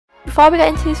Before we get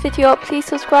into this video, please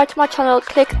subscribe to my channel,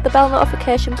 click the bell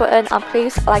notification button, and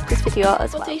please like this video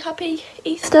as well. Happy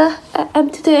Easter.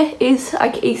 Today is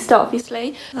like Easter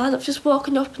obviously, and I've just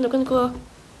woken up and I'm going to go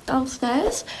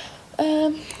downstairs.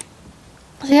 So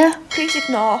yeah, please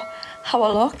ignore how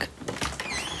I look.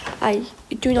 I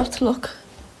do not look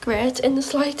great in the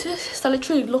slightest. I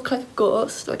literally look like a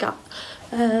ghost, like I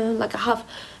have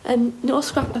no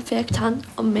scrap of fake tan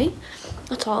on me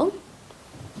at all.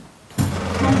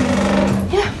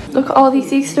 Yeah, look at all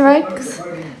these Easter eggs.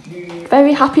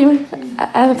 Very happy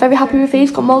with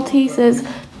these. Got Maltesers,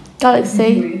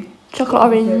 Galaxy, chocolate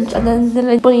orange, and then the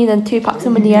little bunny, and then 2 packs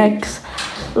of mini eggs.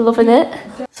 Loving it.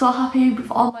 So happy with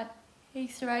all my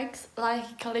Easter eggs.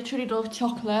 Like, I literally love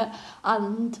chocolate,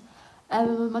 and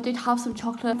I did have some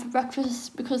chocolate for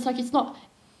breakfast because like it's not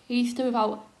Easter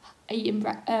without eating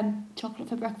chocolate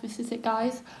for breakfast, is it,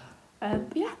 guys?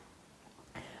 But yeah.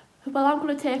 Well, I'm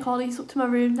going to take all these up to my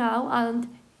room now and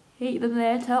eat them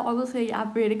later. Honestly,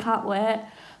 I really can't wait.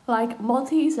 Like,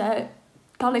 Malteser,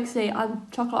 Galaxy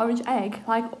and chocolate orange egg.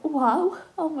 Like, wow.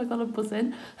 Oh my god, I'm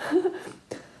buzzing.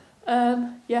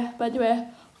 Yeah, but anyway,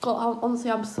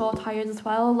 honestly, I'm so tired as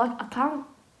well. Like, I can't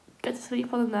get to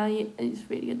sleep on the night. It's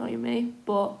really annoying me,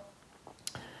 but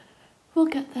we'll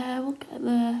get there,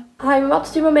 I'm about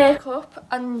to do my makeup,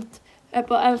 and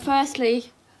but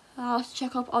firstly, I'll have to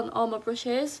check up on all my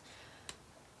brushes.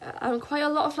 Quite a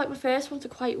lot of like my first ones are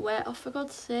quite wet. Oh, for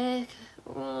God's sake!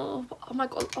 Oh my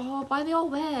God! Oh, why are they all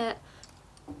wet?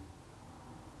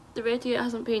 The radiator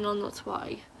hasn't been on. That's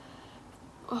why.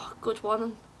 Oh, good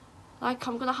one. Like,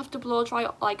 I'm gonna have to blow dry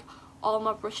like all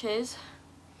my brushes.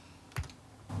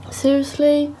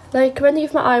 Seriously, like, when any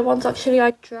of my eye ones actually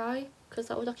like dry, because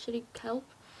that would actually help.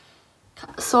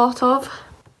 Sort of.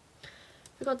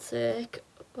 For God's sake.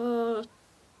 Does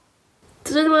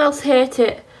anyone else hate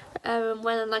it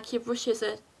when like your brushes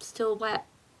are still wet?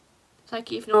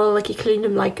 Like, even though like you clean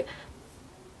them like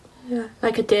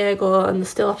a day ago and they're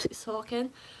still absolutely soaking.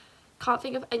 Can't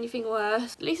think of anything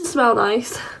worse. At least it smells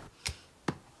nice.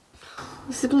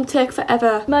 This is going to take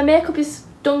forever. My makeup is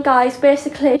done, guys,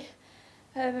 basically.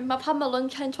 I've had my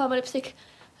lunch, hence why my lipstick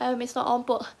it's not on,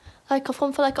 but like I've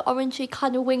gone for like an orangey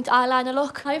kind of winged eyeliner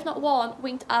look. I have not worn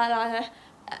winged eyeliner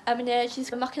in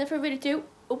ages. I can never really do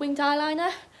a winged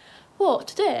eyeliner, but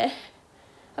today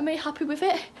I'm really happy with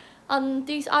it. And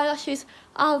these eyelashes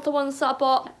are the ones that I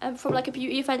bought from like a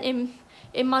beauty event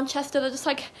in Manchester. They're just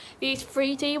like these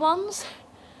 3D ones,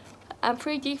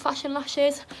 3D fashion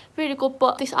lashes, really good,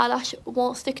 but this eyelash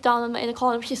won't stick down in the inner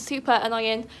corner, which is super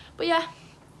annoying. But yeah,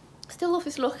 still love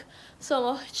this look so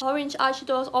much. Orange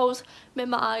eyeshadows always make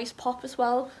my eyes pop as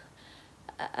well,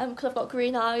 because I've got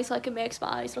green eyes, like it makes my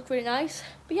eyes look really nice.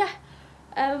 But yeah,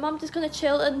 I'm just gonna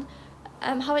chill and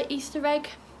have an Easter egg.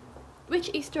 Which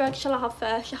Easter egg shall I have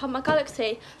first? Shall I have my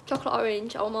Galaxy, chocolate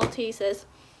orange, or Maltesers?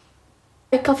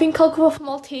 Like, I think I'll go for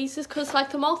Maltesers, because like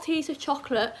the Malteser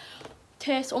chocolate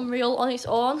tastes unreal on its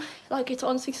own. Like, it's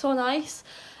honestly so nice.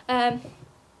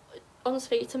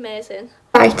 Honestly, it's amazing.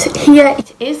 Right, here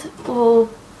it is. Oh,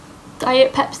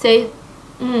 Diet Pepsi.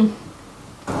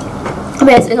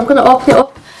 Amazing. I'm gonna open it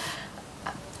up.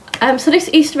 So this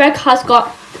Easter egg has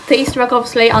got the Easter egg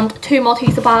obviously and 2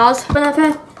 Malteser bars.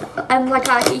 Whenever like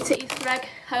I eat an Easter egg,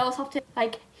 I also have to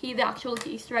like heat the actual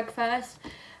Easter egg first.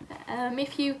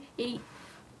 If you eat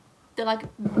the like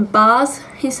bars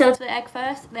instead of the egg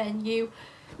first, then you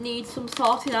need some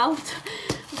sorting out.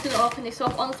 I'm just gonna open this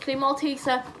up. Honestly,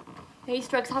 Malteser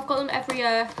Easter eggs, I've got them every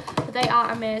year, but they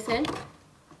are amazing.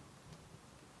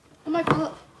 Oh my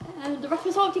god, the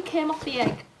wrappers already came off the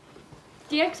egg.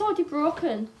 The egg's already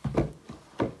broken.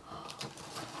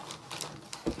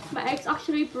 My egg's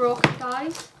actually broken,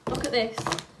 guys. Look at this.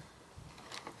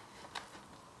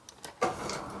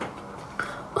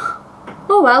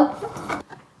 Oh well.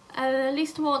 At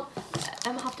least I won't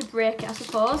have to break it, I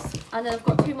suppose. And then I've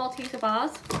got 2 Malteser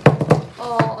bars.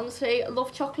 Oh, honestly, I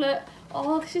love chocolate.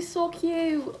 Oh, this is so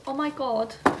cute. Oh my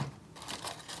god.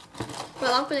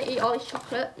 Well, I'm going to eat all this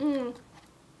chocolate. Oh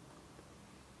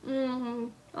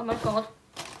my god.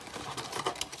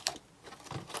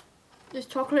 This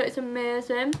chocolate is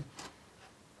amazing.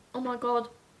 Oh my god.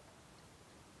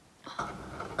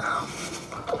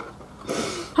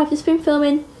 I've just been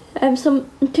filming some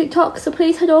TikToks, so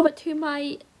please head over to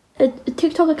my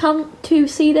TikTok account to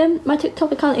see them. My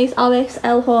TikTok account is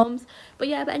Aliceholmes. But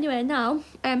yeah, but anyway, now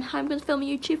I'm going to film a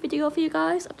YouTube video for you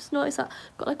guys. I've just noticed that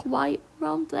I've got like white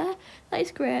around there. That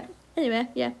is great. Anyway,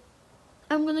 yeah,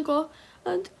 I'm going to go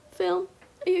and film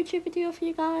a YouTube video for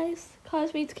you guys.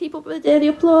 Because we need to keep up with the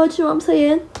daily uploads, you know what I'm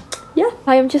saying? Yeah.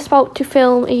 I am just about to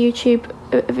film a YouTube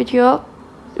video.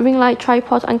 Ring light,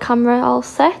 tripod and camera all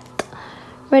set.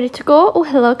 ready to go. Oh,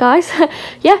 hello guys.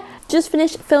 Yeah, just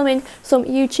finished filming some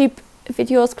YouTube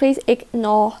videos. Please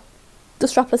ignore the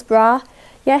strapless bra.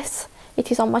 Yes,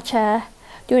 it is on my chair.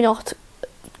 Do not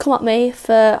come at me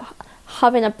for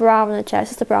having a bra on a chair.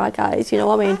 It's just a bra, guys, you know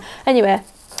what I mean. Anyway,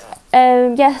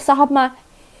 yes, I have my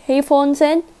earphones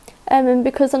in,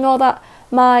 because I know that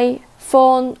my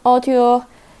phone audio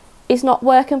is not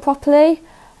working properly.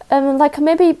 Like, I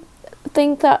maybe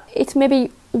think that it's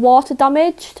maybe water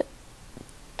damaged,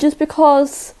 just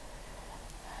because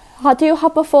I do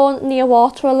have my phone near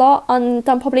water a lot, and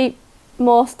I'm probably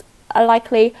most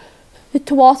likely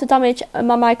to water damage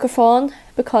my microphone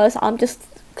because I'm just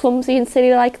clumsy and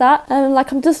silly like that.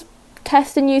 Like, I'm just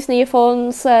testing using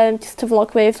earphones just to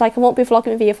vlog with. Like, I won't be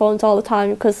vlogging with earphones all the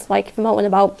time because, like, if I'm out and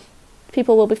about,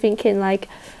 people will be thinking like,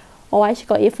 oh, why has she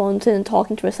got earphones in and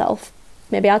talking to herself?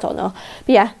 Maybe, I don't know.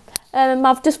 But yeah,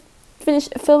 I've just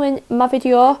finished filming my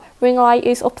video. Ring light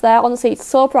is up there. Honestly, it's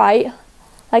so bright.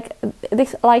 Like,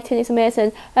 this lighting is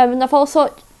amazing. And I've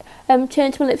also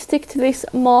changed my lipstick to this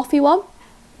Morphe one.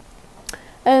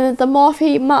 The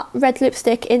Morphe matte red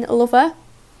lipstick in Lover.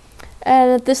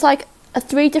 There's like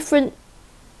 3 different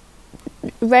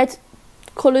red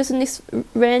colours in this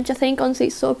range, I think. Honestly,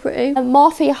 it's so pretty. And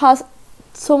Morphe has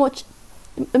so much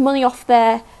money off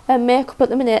their makeup at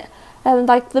the minute.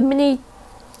 Like, the mini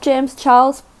James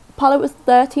Charles palette was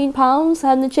 £13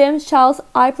 and the James Charles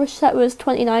eye brush set was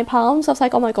 £29. I was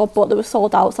like, oh my god, but they were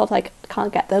sold out, so I was like, I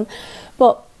can't get them.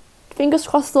 But fingers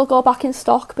crossed they'll go back in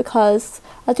stock because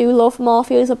I do love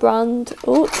Morphe as a brand.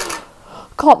 Oh,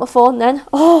 caught my phone then.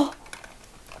 Oh,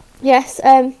 yes.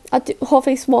 I do,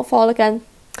 hopefully this won't fall again.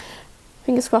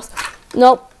 Fingers crossed.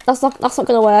 Nope, that's not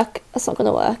gonna work. That's not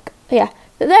gonna work. Yeah,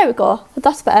 but there we go.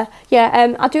 That's better.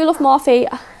 Yeah. I do love Morphe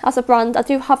as a brand. I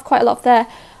do have quite a lot of their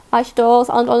eyeshadows,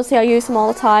 and honestly, I use them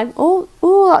all the time. Oh,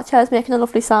 that chair's making a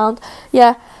lovely sound.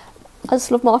 Yeah, I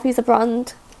just love Morphe as a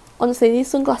brand. Honestly, these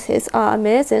sunglasses are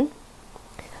amazing.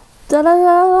 Da da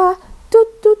da da, do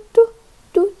do do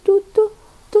do do do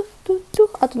do do do.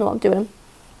 I don't know what I'm doing.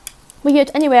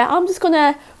 Weird. Anyway, I'm just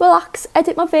gonna relax,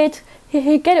 edit my vid,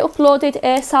 get it uploaded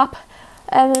ASAP.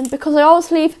 Because I always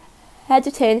leave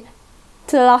editing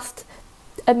to the last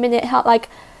minute at like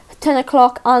 10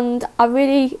 o'clock, and I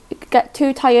really get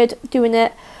too tired doing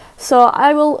it, so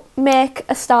I will make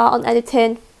a start on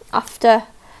editing after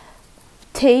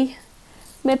tea,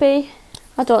 maybe,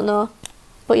 I don't know.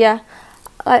 But yeah,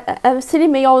 silly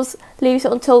me always leaves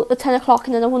it until the 10 o'clock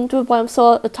and then I wonder why I'm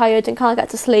so tired and can't get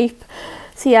to sleep.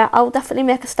 So yeah, I'll definitely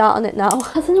make a start on it now.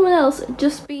 Has anyone else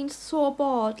just been so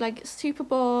bored, like super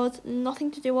bored, nothing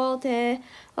to do all day,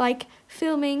 like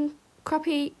filming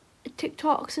crappy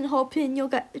TikToks and hoping you'll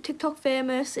get TikTok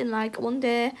famous in like one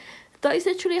day? That is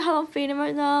literally how I'm feeling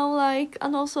right now. Like,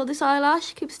 and also this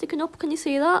eyelash keeps sticking up. Can you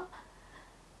see that?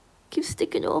 Keeps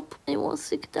sticking up and it won't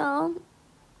stick down.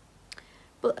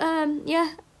 But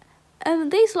yeah,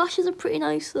 these lashes are pretty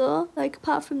nice though, like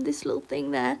apart from this little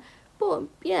thing there. But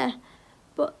yeah,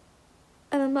 but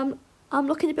I'm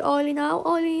looking a bit oily now,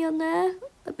 oily on there,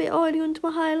 a bit oily under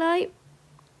my highlight,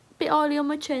 a bit oily on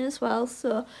my chin as well,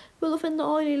 so we're loving the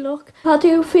oily look. I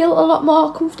do feel a lot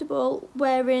more comfortable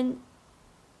wearing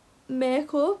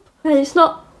makeup, and it's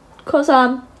not because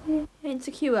I'm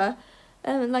insecure,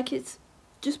 like it's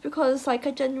just because like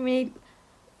I genuinely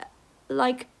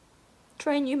like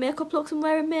trying new makeup looks and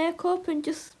wearing makeup and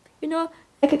just, you know,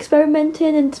 like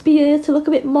experimenting and to be able to look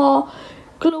a bit more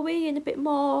glowy and a bit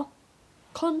more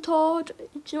contoured. Do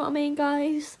you know what I mean,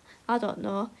 guys? I don't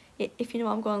know if you know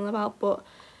what I'm going on about, but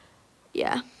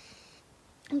yeah,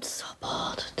 I'm so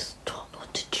bored. I just don't know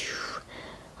what to do.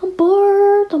 I'm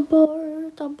bored. I'm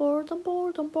bored. I'm bored. I'm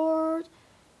bored. I'm bored.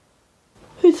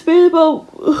 It's been about,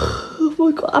 oh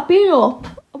my god, I've been up.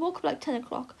 I woke up like 10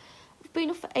 o'clock. I've been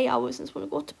up for 8 hours and just want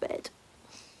to go to bed.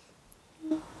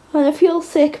 And I feel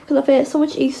sick because I've ate so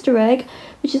much Easter egg,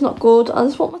 which is not good. I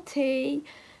just want my tea.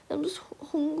 I'm just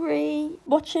hungry.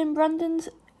 Watching Brandon's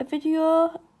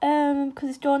video, because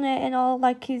he's donating all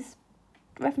like his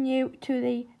revenue to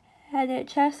the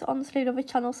NHS. Honestly, love his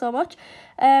channel so much.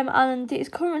 And it is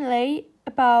currently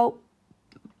about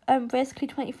basically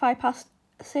 6:25,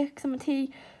 and my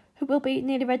tea will be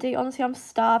nearly ready. Honestly, I'm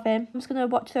starving. I'm just gonna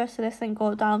watch the rest of this and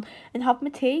go down and have my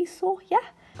tea. So yeah,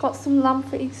 got some lamb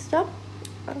for Easter,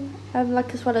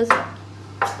 like as well as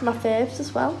my faves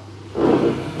as well.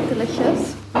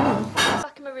 Delicious.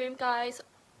 Back in my room, guys.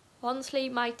 Honestly,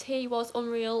 my tea was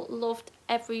unreal. Loved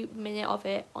every minute of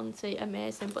it. Honestly,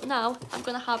 amazing. But now I'm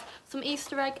gonna have some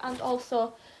Easter egg and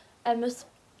also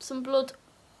some blood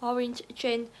orange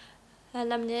gin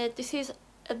lemonade. This is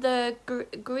the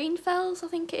Greenfells, I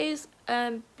think it is.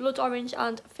 Blood orange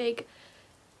and fig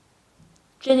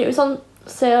gin. It was on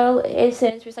sale in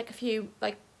Sainsbury's like a few,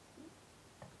 like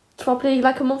probably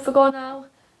like a month ago now,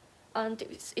 and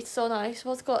it's so nice. I've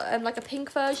also got like a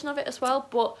pink version of it as well,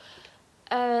 but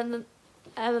the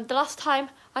last time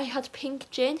I had pink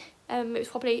gin, it was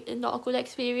probably not a good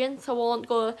experience. I won't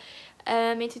go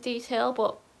into detail,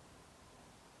 but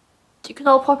you can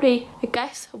all probably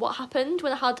guess what happened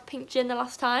when I had pink gin the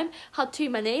last time. I had too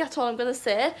many, that's all I'm going to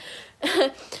say.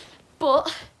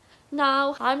 But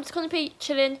now I'm just going to be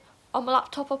chilling on my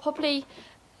laptop. I'll probably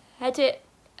edit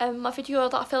my video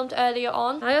that I filmed earlier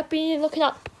on. I have been looking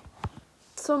at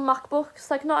some MacBooks,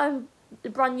 like not the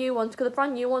brand new ones, because the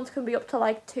brand new ones can be up to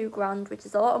like £2,000, which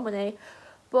is a lot of money.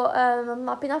 But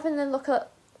I've been having a look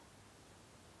at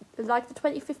like the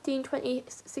 2015,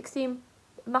 2016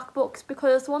 MacBooks,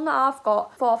 because the one that I've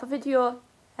got for video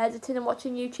editing and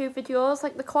watching YouTube videos,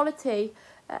 like the quality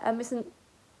isn't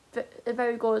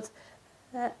very good,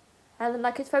 and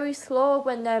like it's very slow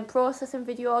when processing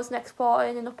videos and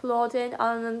exporting and uploading,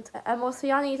 and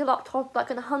mostly I need a laptop that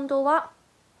can handle that,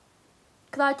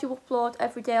 because I do upload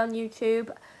every day on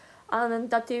YouTube,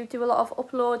 and I do a lot of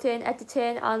uploading,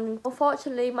 editing, and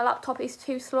unfortunately my laptop is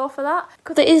too slow for that,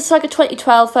 because it is like a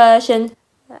 2012 version,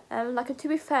 like, to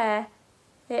be fair,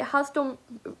 it has done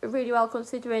really well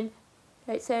considering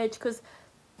its age, because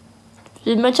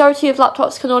the majority of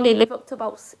laptops can only live up to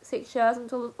about 6 years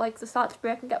until like they start to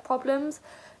break and get problems.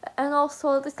 And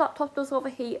also this laptop does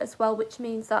overheat as well, which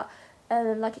means that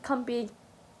like it can be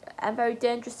very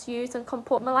dangerous to use and can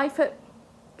put my life at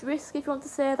risk, if you want to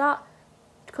say that,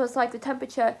 because like the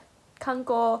temperature can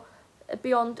go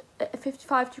beyond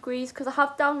 55 degrees, because I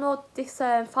have downloaded this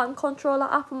fan controller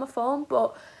app on my phone,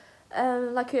 but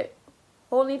like it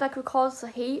only like records the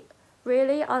heat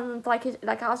really, and like it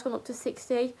has gone up to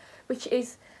 60, which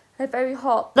is very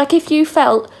hot. Like if you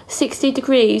felt 60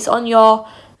 degrees on your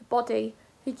body,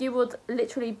 you would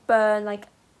literally burn, like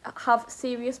have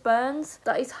serious burns.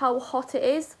 That is how hot it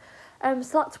is.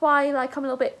 So that's why like I'm a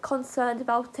little bit concerned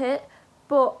about it,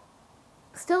 but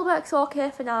still works okay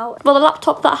for now. Well, the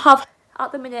laptop that I have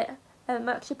at the minute, I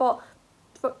actually bought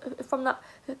from that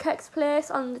Kex place,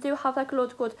 and they do have like a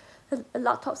load of good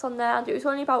laptops on there, and it was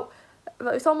only about,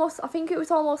 I think it was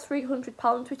almost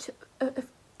 £300, which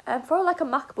for like a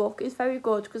MacBook is very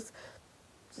good, because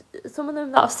some of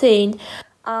them that I've seen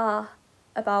are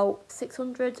about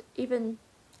 600, even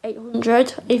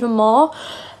 800, even more.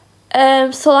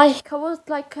 So like I was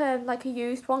like a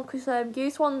used one, because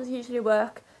used ones usually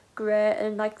work great,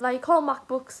 and like all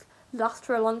MacBooks last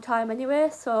for a long time anyway,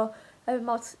 so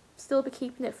I'll still be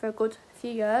keeping it for a good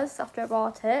few years after I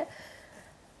bought it.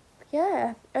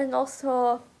 Yeah, and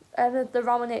also the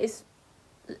RAM on it is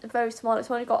very small. It's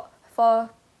only got 4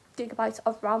 GB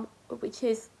of RAM, which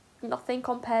is nothing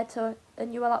compared to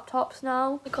newer laptops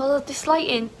now. Because this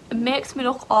lighting, it makes me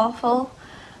look awful,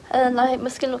 and like my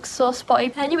skin looks so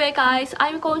spotty. Anyway guys,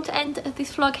 I'm going to end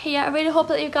this vlog here. I really hope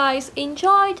that you guys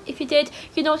enjoyed. If you did,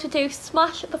 you know what to do.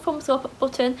 Smash the thumbs up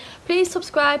button. Please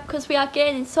subscribe, because we are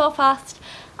gaining so fast,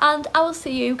 and I will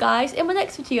see you guys in my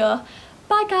next video.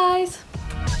 Bye guys.